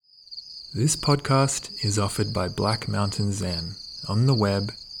This podcast is offered by Black Mountain Zen on the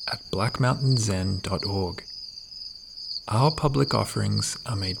web at blackmountainzen.org. Our public offerings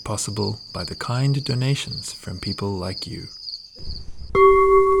are made possible by the kind donations from people like you.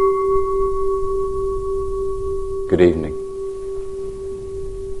 Good evening.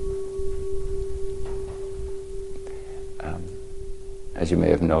 As you may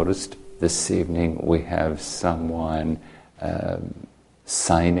have noticed, this evening we have someone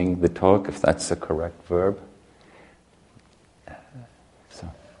signing the talk, if that's the correct verb.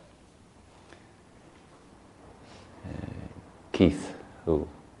 Keith, who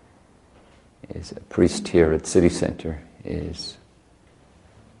is a priest here at City Center, is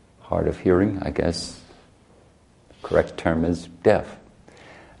hard of hearing, I guess. The correct term is deaf.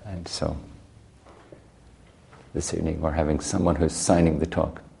 And so this evening we're having someone who's signing the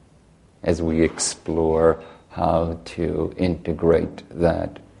talk as we explore how to integrate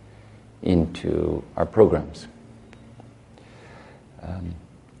that into our programs.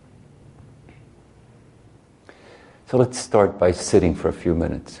 So let's start by sitting for a few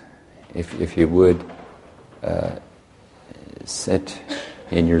minutes. If you would, sit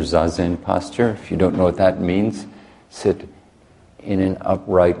in your Zazen posture. If you don't know what that means, sit in an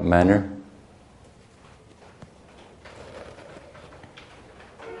upright manner.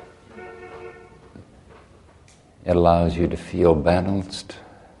 It allows you to feel balanced,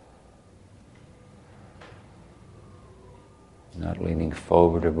 not leaning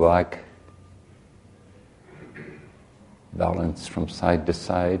forward or back, balance from side to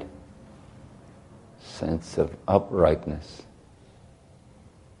side, sense of uprightness,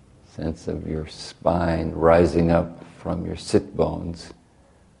 sense of your spine rising up from your sit bones,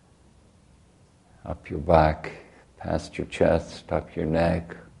 up your back, past your chest, up your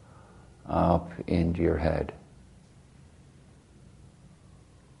neck, up into your head.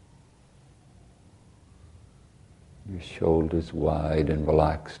 Your shoulders wide and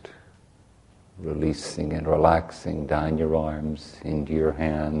relaxed, releasing and relaxing down your arms, into your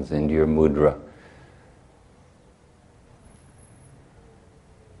hands, into your mudra.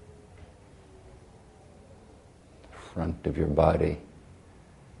 Front of your body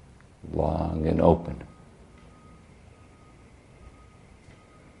long and open.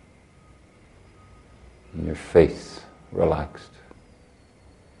 And your face relaxed.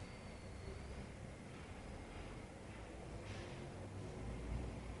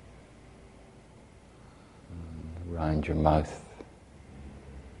 Around your mouth,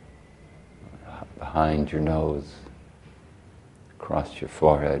 behind your nose, across your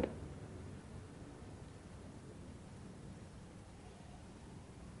forehead.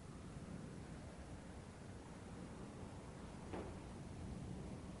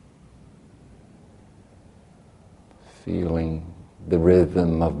 Feeling the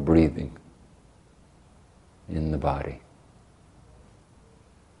rhythm of breathing in the body.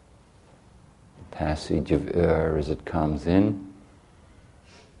 Passage of air as it comes in,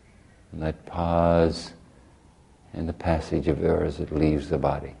 and that pause and the passage of air as it leaves the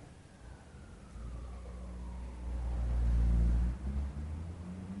body.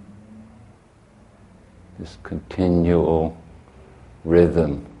 This continual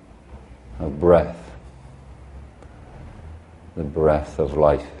rhythm of breath, the breath of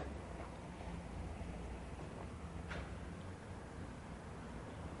life.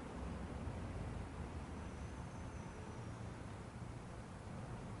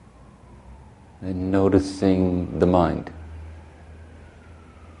 And noticing the mind.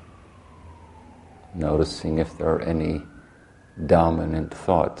 Noticing if there are any dominant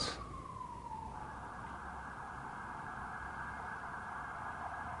thoughts.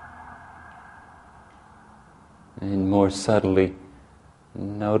 And more subtly,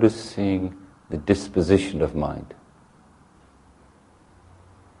 noticing the disposition of mind.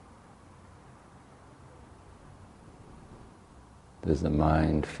 Does the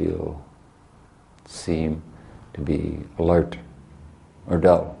mind seem to be alert or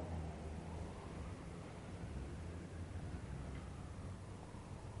dull?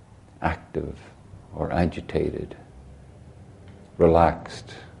 Active or agitated?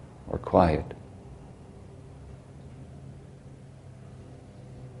 Relaxed or quiet?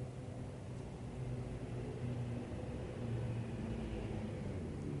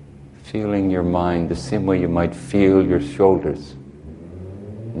 Feeling your mind the same way you might feel your shoulders.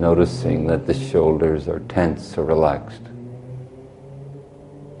 Noticing that the shoulders are tense or relaxed.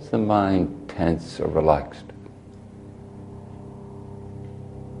 Is the mind tense or relaxed?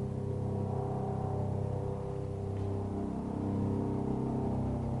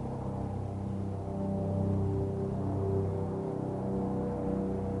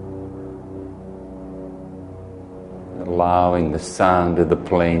 allowing the sound of the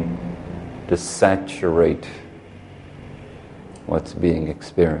plane to saturate what's being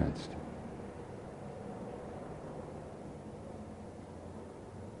experienced.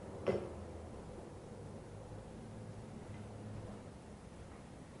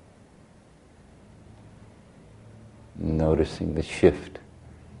 Noticing the shift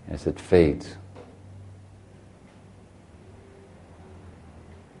as it fades.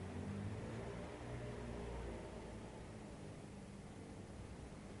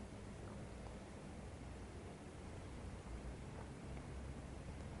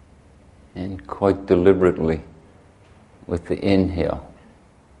 And quite deliberately, with the inhale,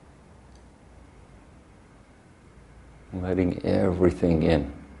 letting everything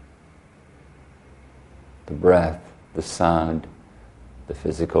in. The breath, the sound, the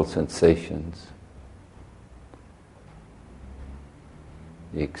physical sensations,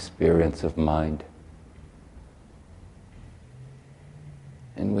 the experience of mind.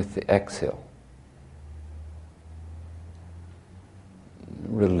 And with the exhale,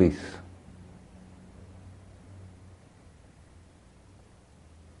 release.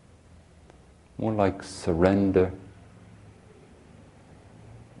 More like surrender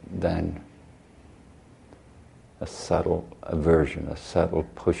than a subtle aversion, a subtle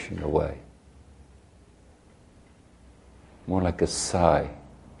pushing away. More like a sigh.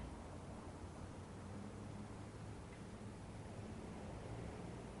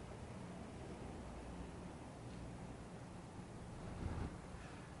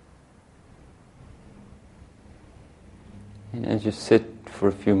 And as you sit for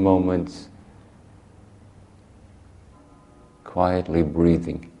a few moments, quietly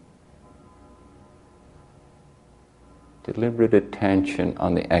breathing, deliberate attention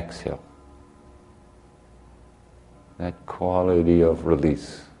on the exhale, that quality of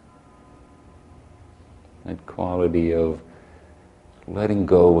release, that quality of letting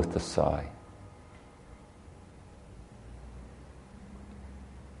go with the sigh.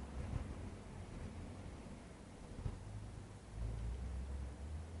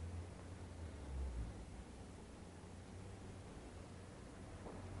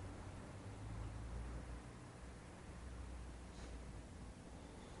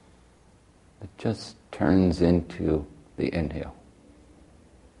 It just turns into the inhale,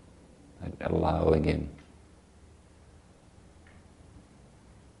 that allowing in.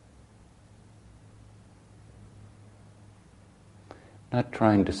 Not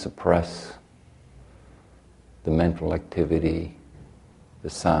trying to suppress the mental activity, the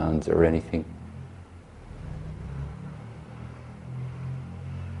sounds, or anything.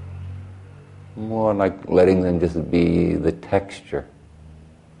 More like letting them just be the texture,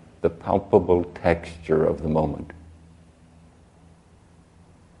 the palpable texture of the moment.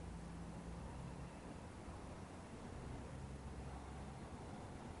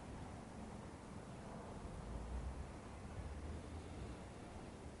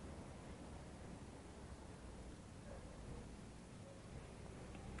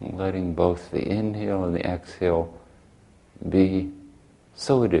 Letting both the inhale and the exhale be,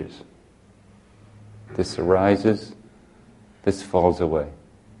 so it is. This arises, this falls away.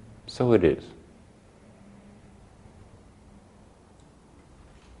 So it is.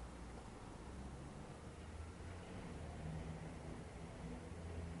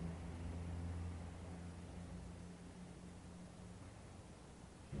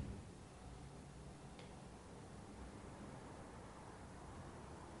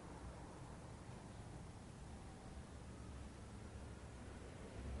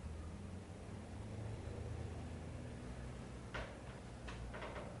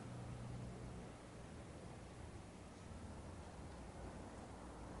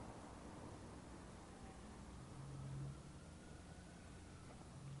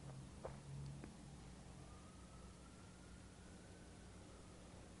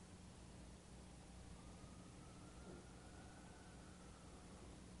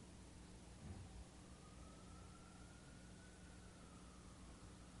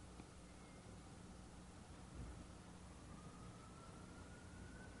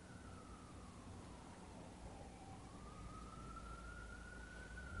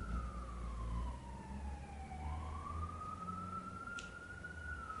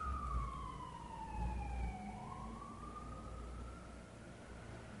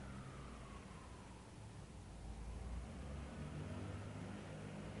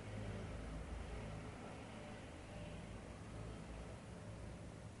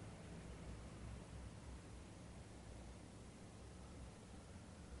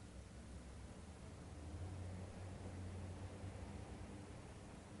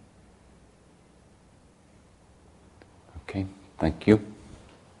 Okay, thank you.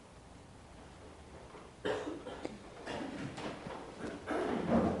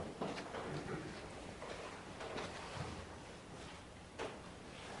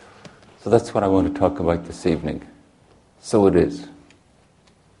 So that's what I want to talk about this evening. So it is.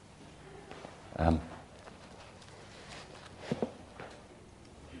 At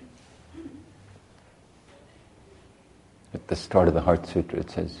the start of the Heart Sutra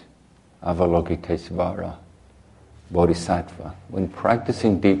it says, Avalokitesvara, Bodhisattva. When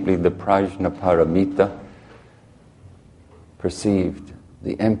practicing deeply the Prajnaparamita, perceived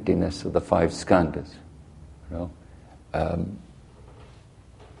the emptiness of the five skandhas.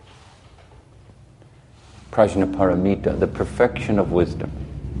 Prajnaparamita, the perfection of wisdom.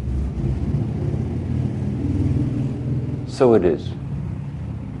 So it is.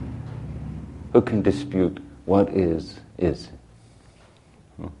 Who can dispute what is?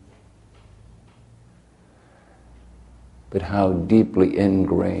 But how deeply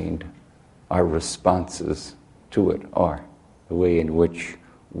ingrained our responses to it are, the way in which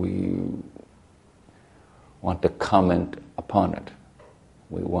we want to comment upon it.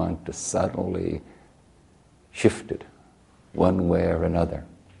 We want to subtly shift it one way or another.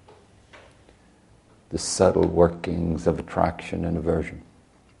 The subtle workings of attraction and aversion.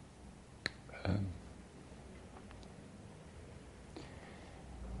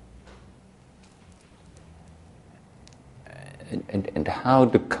 And how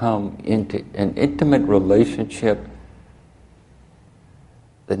to come into an intimate relationship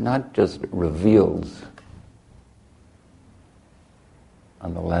that not just reveals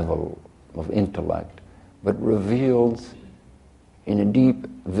on the level of intellect, but reveals in a deep,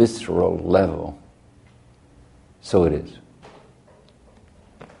 visceral level. So it is.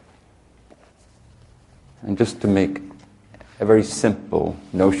 And just to make a very simple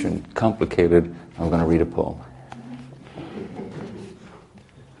notion complicated, I'm going to read a poem.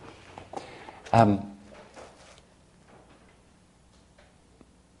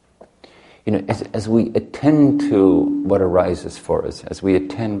 As we attend to what arises for us, as we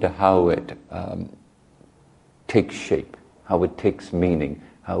attend to how it takes shape, how it takes meaning,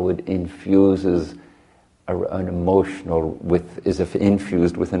 how it infuses an emotional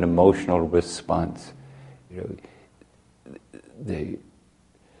infused with an emotional response. The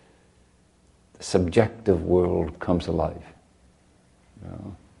subjective world comes alive.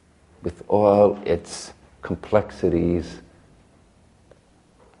 With all its complexities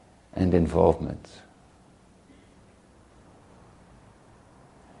and involvements.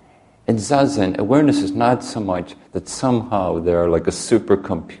 In Zazen, awareness is not so much that somehow they're like a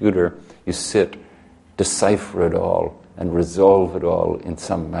supercomputer, you sit, decipher it all, and resolve it all in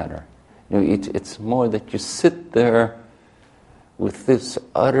some manner. It's more that you sit there with this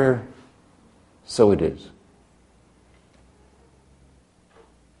utter, so it is.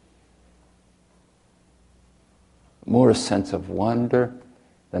 More a sense of wonder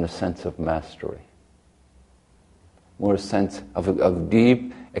than a sense of mastery. More a sense of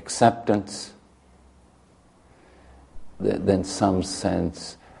deep acceptance than some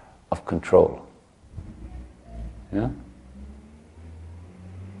sense of control. Yeah?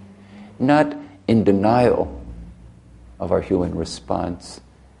 Not in denial of our human response,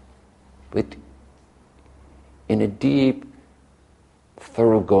 but in a deep,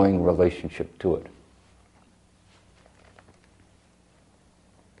 thoroughgoing relationship to it.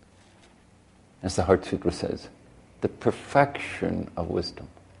 As the Heart Sutra says, the perfection of wisdom.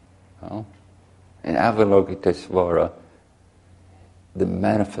 In Avalokitesvara, the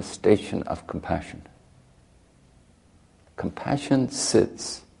manifestation of compassion. Compassion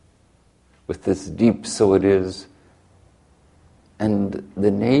sits with this deep so it is, and the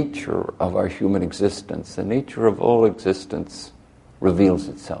nature of our human existence, the nature of all existence, reveals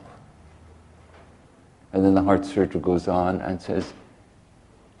itself. And then the Heart Sutra goes on and says,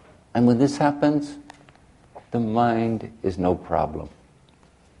 and when this happens, the mind is no problem.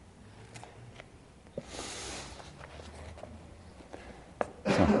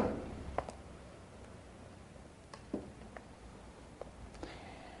 So,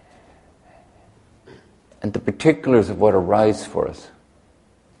 and the particulars of what arise for us,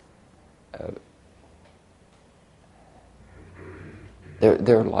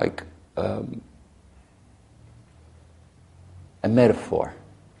 they're like a metaphor.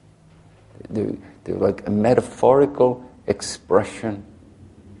 They're like a metaphorical expression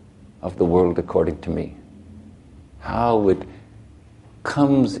of the world according to me. How it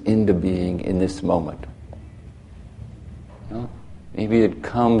comes into being in this moment. Maybe it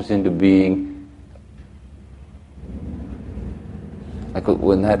comes into being like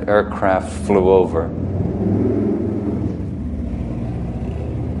when that aircraft flew over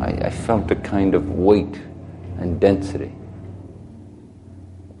I felt a kind of weight and density.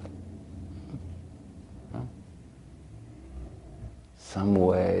 Some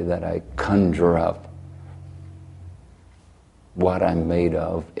way that I conjure up what I'm made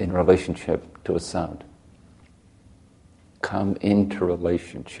of in relationship to a sound. Come into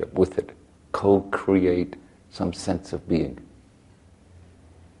relationship with it. Co-create some sense of being.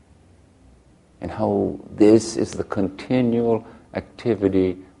 And how this is the continual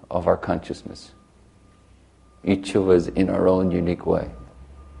activity of our consciousness. Each of us in our own unique way.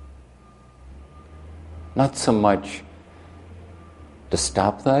 Not so much to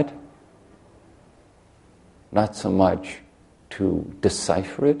stop that, not so much to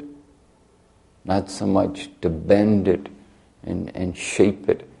decipher it, not so much to bend it and shape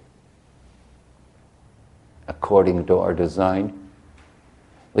it according to our design,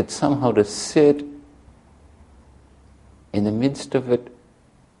 but somehow to sit in the midst of it,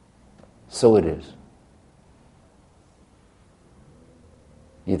 so it is.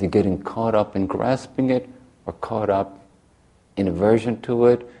 Either getting caught up in grasping it, or caught up in aversion to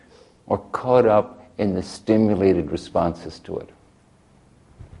it, or caught up in the stimulated responses to it.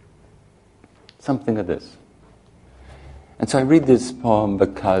 Something of this. And so I read this poem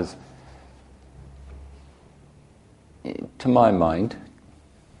because, to my mind,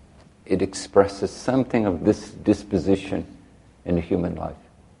 it expresses something of this disposition in the human life.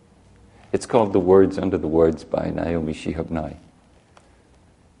 It's called The Words Under the Words by Naomi Shihab Nye.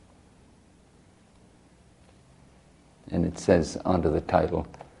 And it says under the title,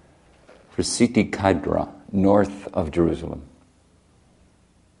 for Siti Kadra, north of Jerusalem.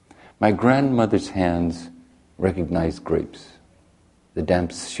 My grandmother's hands recognized grapes, the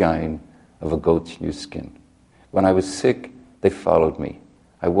damp shine of a goat's new skin. When I was sick, they followed me.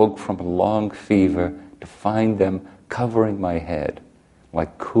 I woke from a long fever to find them covering my head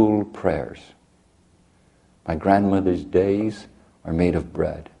like cool prayers. My grandmother's days are made of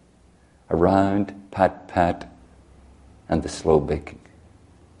bread, a round pat-pat, and the slow baking.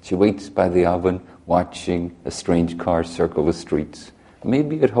 She waits by the oven, watching a strange car circle the streets.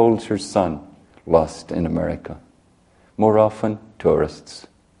 Maybe it holds her son, lost in America. More often, tourists,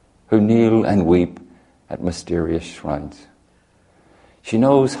 who kneel and weep at mysterious shrines. She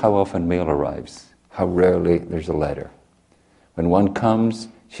knows how often mail arrives, how rarely there's a letter. When one comes,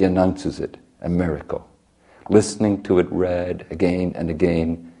 she announces it, a miracle, listening to it read again and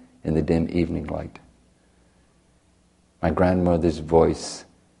again in the dim evening light. My grandmother's voice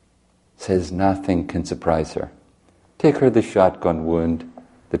says nothing can surprise her. Take her the shotgun wound,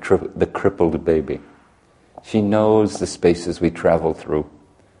 the crippled baby. She knows the spaces we travel through,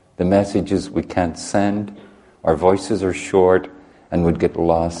 the messages we can't send. Our voices are short and would get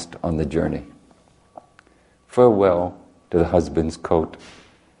lost on the journey. Farewell to the husband's coat,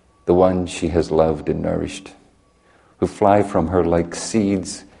 the one she has loved and nourished, who fly from her like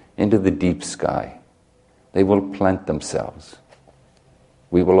seeds into the deep sky. They will plant themselves.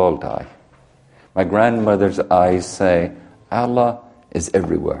 We will all die. My grandmother's eyes say, Allah is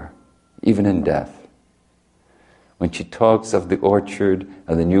everywhere, even in death. When she talks of the orchard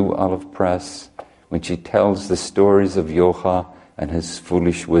and the new olive press, when she tells the stories of Yoha and his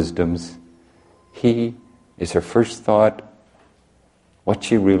foolish wisdoms, he is her first thought. What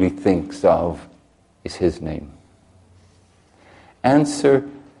she really thinks of is his name. Answer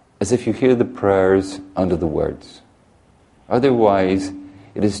as if you hear the prayers under the words. Otherwise,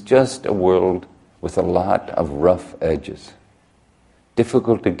 it is just a world with a lot of rough edges,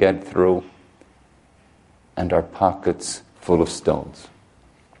 difficult to get through, and our pockets full of stones.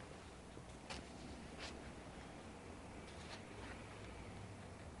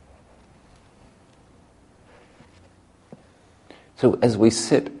 So as we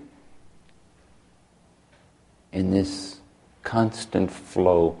sit in this constant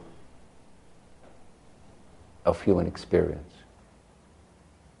flow of human experience,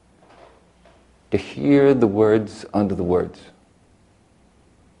 to hear the words under the words,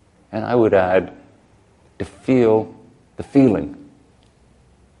 and I would add, to feel the feeling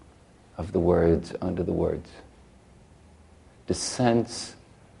of the words under the words, to sense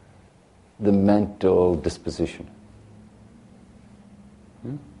the mental disposition.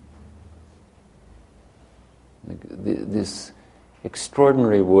 This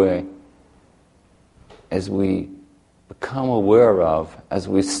extraordinary way, as we become aware of, as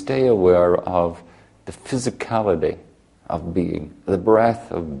we stay aware of the physicality of being, the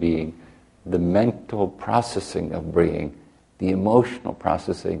breath of being, the mental processing of being, the emotional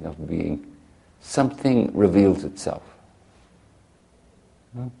processing of being, something reveals itself.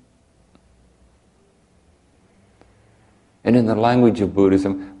 And in the language of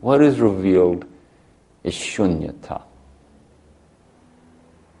Buddhism, what is revealed is shunyata.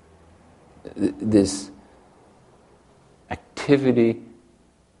 This activity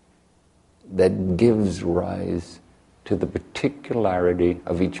that gives rise to the particularity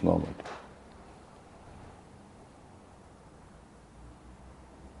of each moment.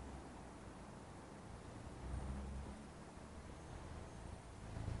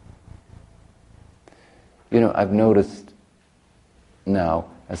 I've noticed now,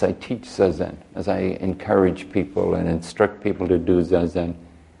 as I teach Zazen, as I encourage people and instruct people to do Zazen,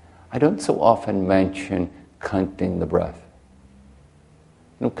 I don't so often mention counting the breath.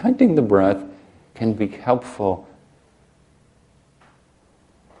 Counting the breath can be helpful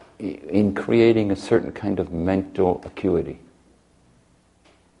in creating a certain kind of mental acuity.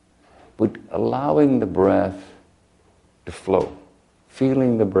 But allowing the breath to flow,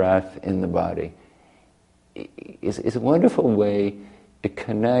 feeling the breath in the body, is a wonderful way to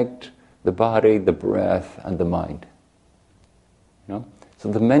connect the body, the breath, and the mind. So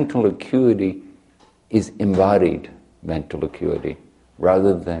the mental acuity is embodied mental acuity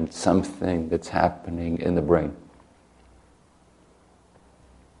rather than something that's happening in the brain.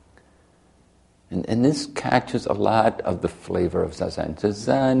 And this catches a lot of the flavor of Zazen.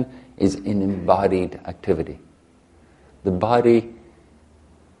 Zazen is an embodied activity. The body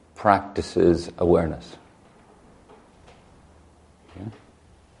practices awareness.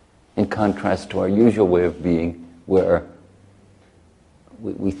 In contrast to our usual way of being, where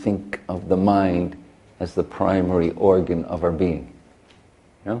we think of the mind as the primary organ of our being.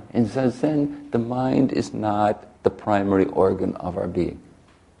 In Zazen, the mind is not the primary organ of our being.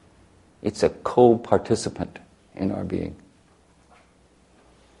 It's a co-participant in our being.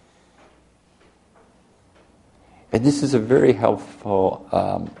 And this is a very helpful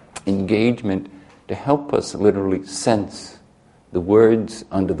engagement to help us literally sense the words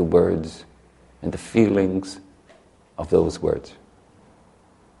under the words and the feelings of those words.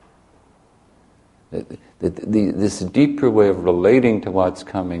 This deeper way of relating to what's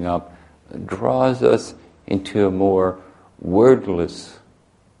coming up draws us into a more wordless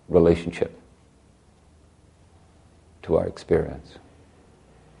relationship to our experience.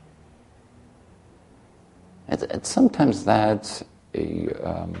 And sometimes that's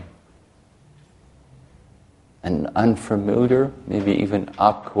an unfamiliar, maybe even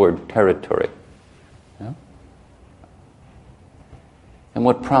awkward territory. And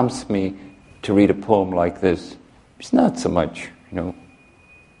what prompts me to read a poem like this is not so much,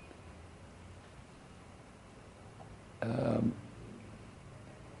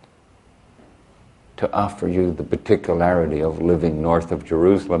 to offer you the particularity of living north of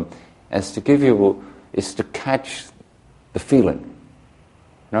Jerusalem, as to give you, is to catch the feeling.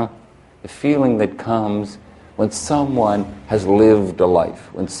 The feeling that comes when someone has lived a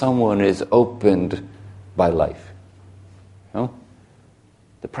life, when someone is opened by life.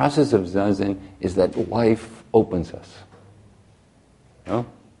 The process of Zazen is that life opens us.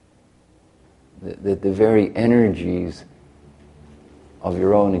 The very energies of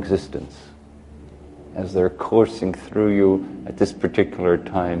your own existence, as they're coursing through you at this particular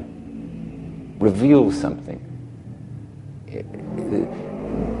time, reveal something.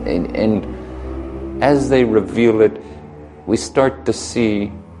 And as they reveal it, we start to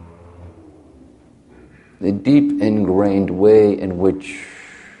see the deep ingrained way in which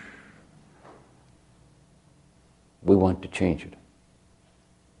we want to change it.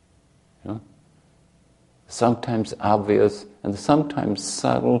 Sometimes obvious and sometimes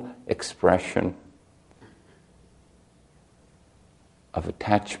subtle expression of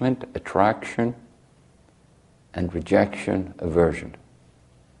attachment, attraction, and rejection, aversion.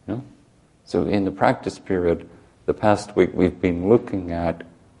 So in the practice period, the past week, we've been looking at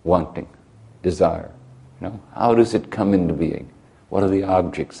wanting, desire. How does it come into being? What are the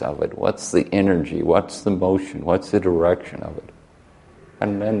objects of it? What's the energy? What's the motion? What's the direction of it?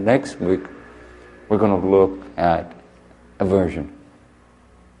 And then next week, we're going to look at aversion.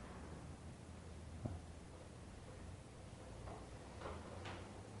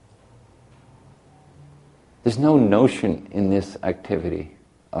 There's no notion in this activity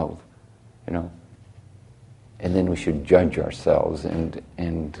of, and then we should judge ourselves and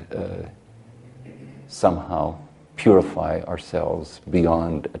somehow purify ourselves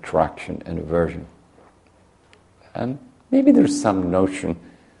beyond attraction and aversion. And maybe there's some notion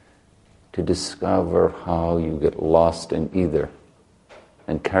to discover how you get lost in either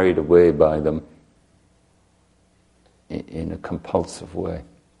and carried away by them in a compulsive way.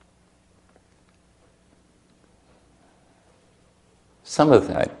 Some of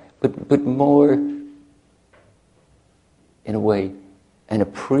that, but more in a way, an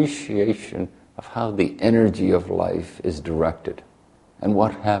appreciation of how the energy of life is directed and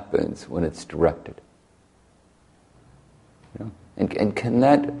what happens when it's directed. You know? And can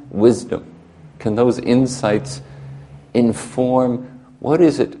that wisdom, can those insights inform what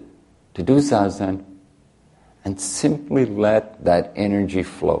is it to do Zazen and simply let that energy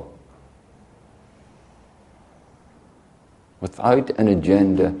flow without an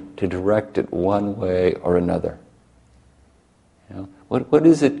agenda to direct it one way or another? You know, what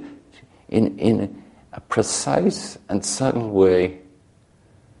is it in a precise and subtle way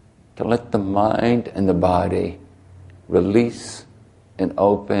to let the mind and the body release and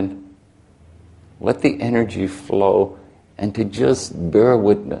open, let the energy flow, and to just bear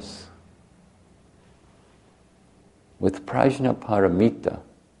witness with Prajnaparamita,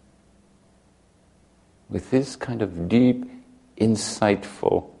 with this kind of deep,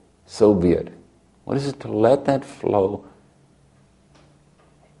 insightful, so be it. What is it to let that flow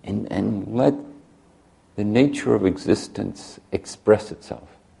and let the nature of existence express itself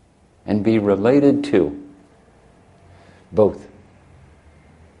and be related to both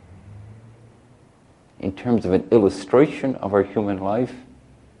in terms of an illustration of our human life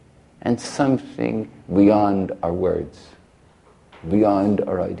and something beyond our words, beyond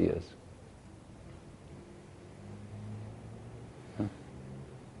our ideas.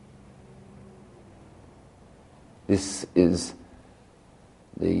 This is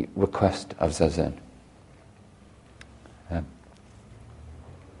the request of Zazen.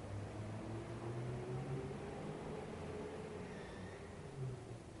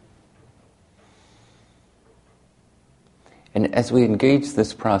 And as we engage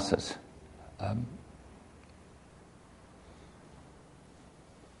this process,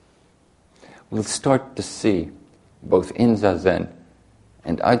 we'll start to see, both in Zazen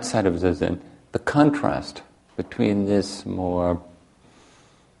and outside of Zazen, the contrast between this more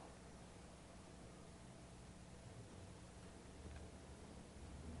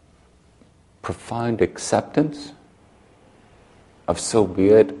profound acceptance of so be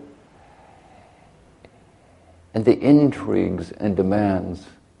it, and the intrigues and demands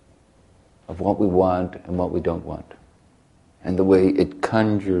of what we want and what we don't want, and the way it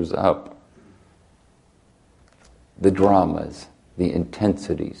conjures up the dramas, the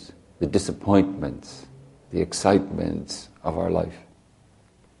intensities, the disappointments, the excitements of our life.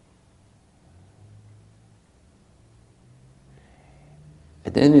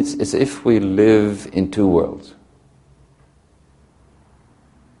 And then it's as if we live in two worlds.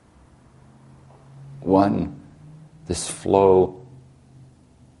 One, this flow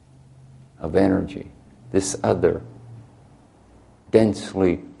of energy. This other,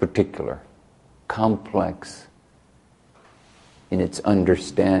 densely particular, complex in its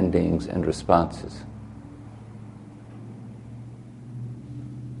understandings and responses.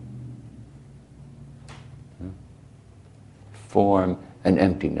 Form and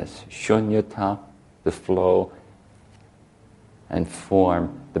emptiness. Shunyata, the flow, and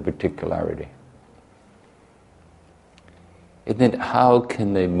form, the particularity. And then how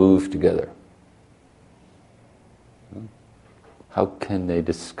can they move together? How can they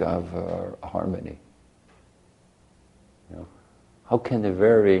discover harmony? You know, how can the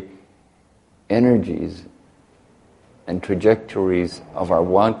very energies and trajectories of our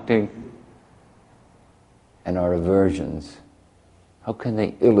wanting and our aversions, how can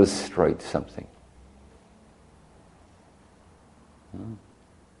they illustrate something?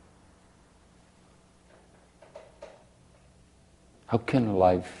 How can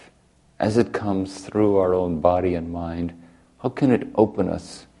life, as it comes through our own body and mind, how can it open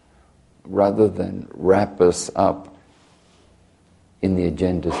us rather than wrap us up in the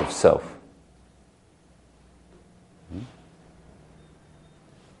agendas of self?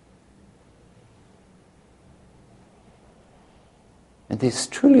 And this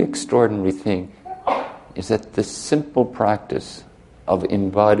truly extraordinary thing is that the simple practice of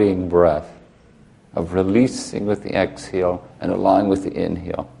embodying breath, of releasing with the exhale and allowing with the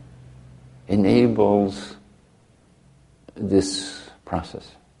inhale, enables this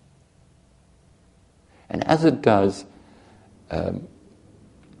process. And as it does,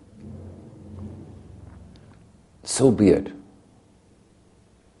 so be it.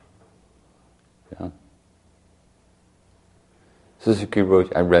 Yeah. Suzuki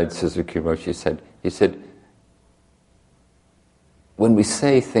Roshi, I read Suzuki Roshi, he said, when we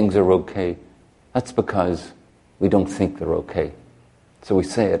say things are okay, that's because we don't think they're okay. So we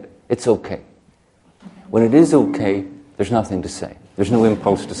say it, it's okay. When it is okay, there's nothing to say. There's no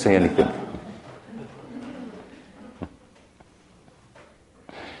impulse to say anything.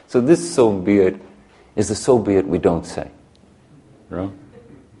 So this so be it is the so be it we don't say. You know?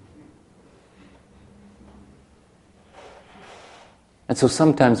 And so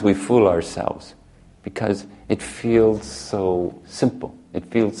sometimes we fool ourselves because it feels so simple. It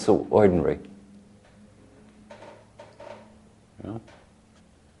feels so ordinary. You know?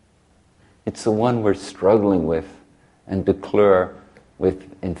 It's the one we're struggling with and declare with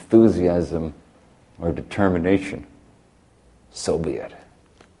enthusiasm or determination. So be it.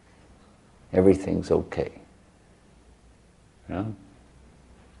 Everything's okay. You know?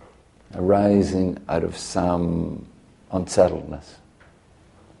 Arising out of some unsettledness.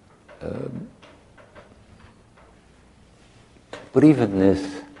 But even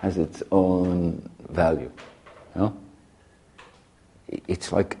this has its own value. You know?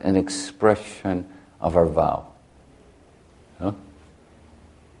 It's like an expression of our vow. You know?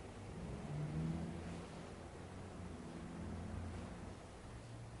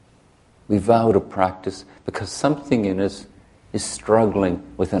 We vow to practice because something in us is struggling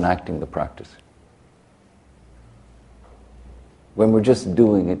with enacting the practice. When we're just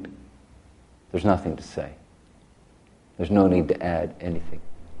doing it, there's nothing to say. There's no need to add anything.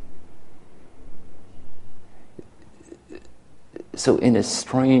 So in a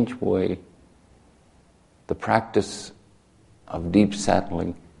strange way, the practice of deep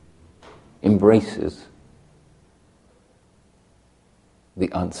settling embraces the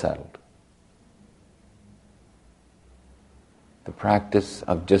unsettled. The practice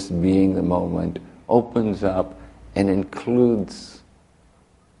of just being the moment opens up and includes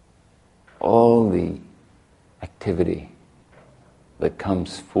all the activity that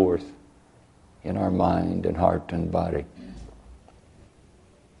comes forth in our mind and heart and body.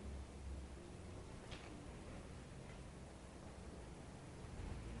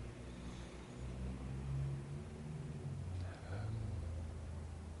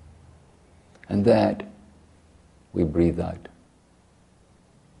 And that we breathe out,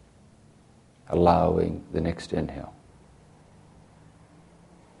 allowing the next inhale.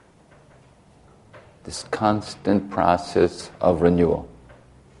 This constant process of renewal.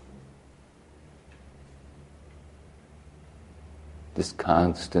 This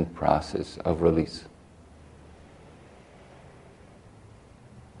constant process of release.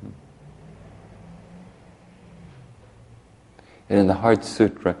 And in the Heart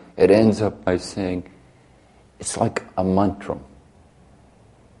Sutra, it ends up by saying, it's like a mantram.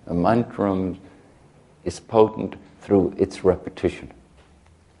 A mantram is potent through its repetition.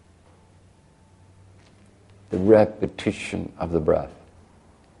 The repetition of the breath.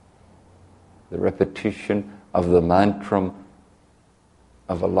 The repetition of the mantram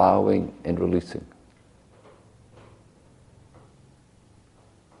of allowing and releasing.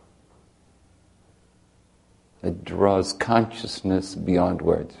 It draws consciousness beyond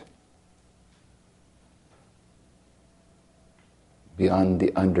words. Beyond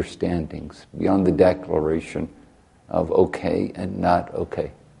the understandings, beyond the declaration of okay and not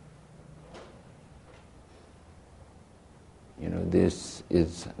okay. You know, this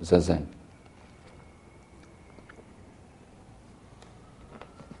is Zazen.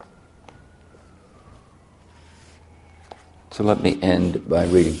 So let me end by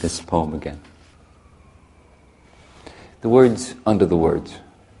reading this poem again. The words under the words.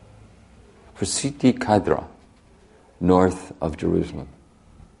 For Siti Kadra, north of Jerusalem.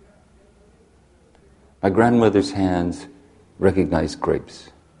 My grandmother's hands recognized grapes,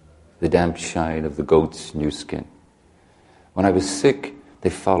 the damp shine of the goat's new skin. When I was sick, they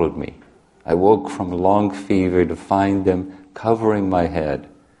followed me. I woke from a long fever to find them covering my head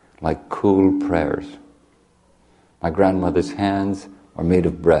like cool prayers. My grandmother's hands are made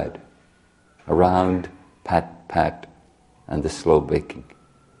of bread, around, pat, pat, and the slow baking.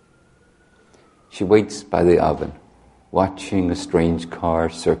 She waits by the oven, watching a strange car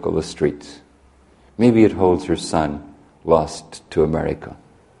circle the streets. Maybe it holds her son, lost to America.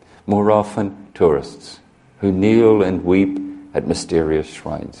 More often, tourists who kneel and weep at mysterious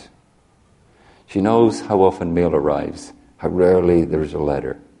shrines. She knows how often mail arrives, how rarely there is a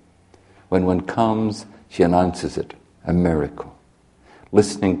letter. When one comes, she announces it, a miracle,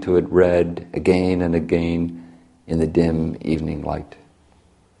 listening to it read again and again in the dim evening light.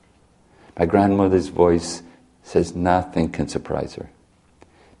 My grandmother's voice says nothing can surprise her.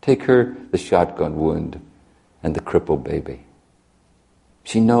 Take her the shotgun wound and the crippled baby.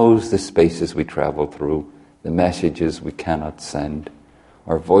 She knows the spaces we travel through, the messages we cannot send.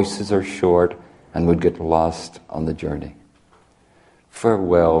 Our voices are short and would get lost on the journey.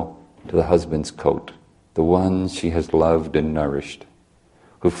 Farewell to the husband's coat, the ones she has loved and nourished,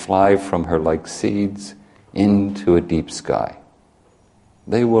 who fly from her like seeds into a deep sky.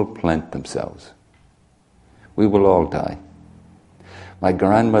 They will plant themselves. We will all die. My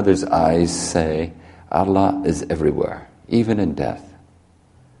grandmother's eyes say, Allah is everywhere, even in death.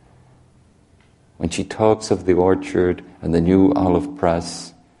 When she talks of the orchard and the new olive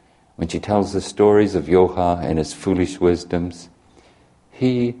press, when she tells the stories of Yoha and his foolish wisdoms,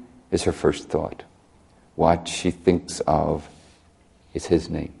 he is her first thought. What she thinks of is his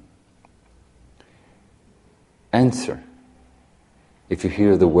name. Answer if you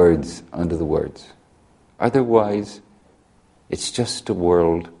hear the words under the words. Otherwise, it's just a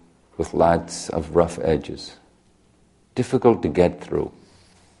world with lots of rough edges, difficult to get through,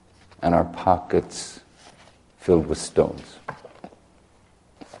 and our pockets filled with stones.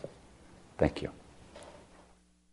 Thank you.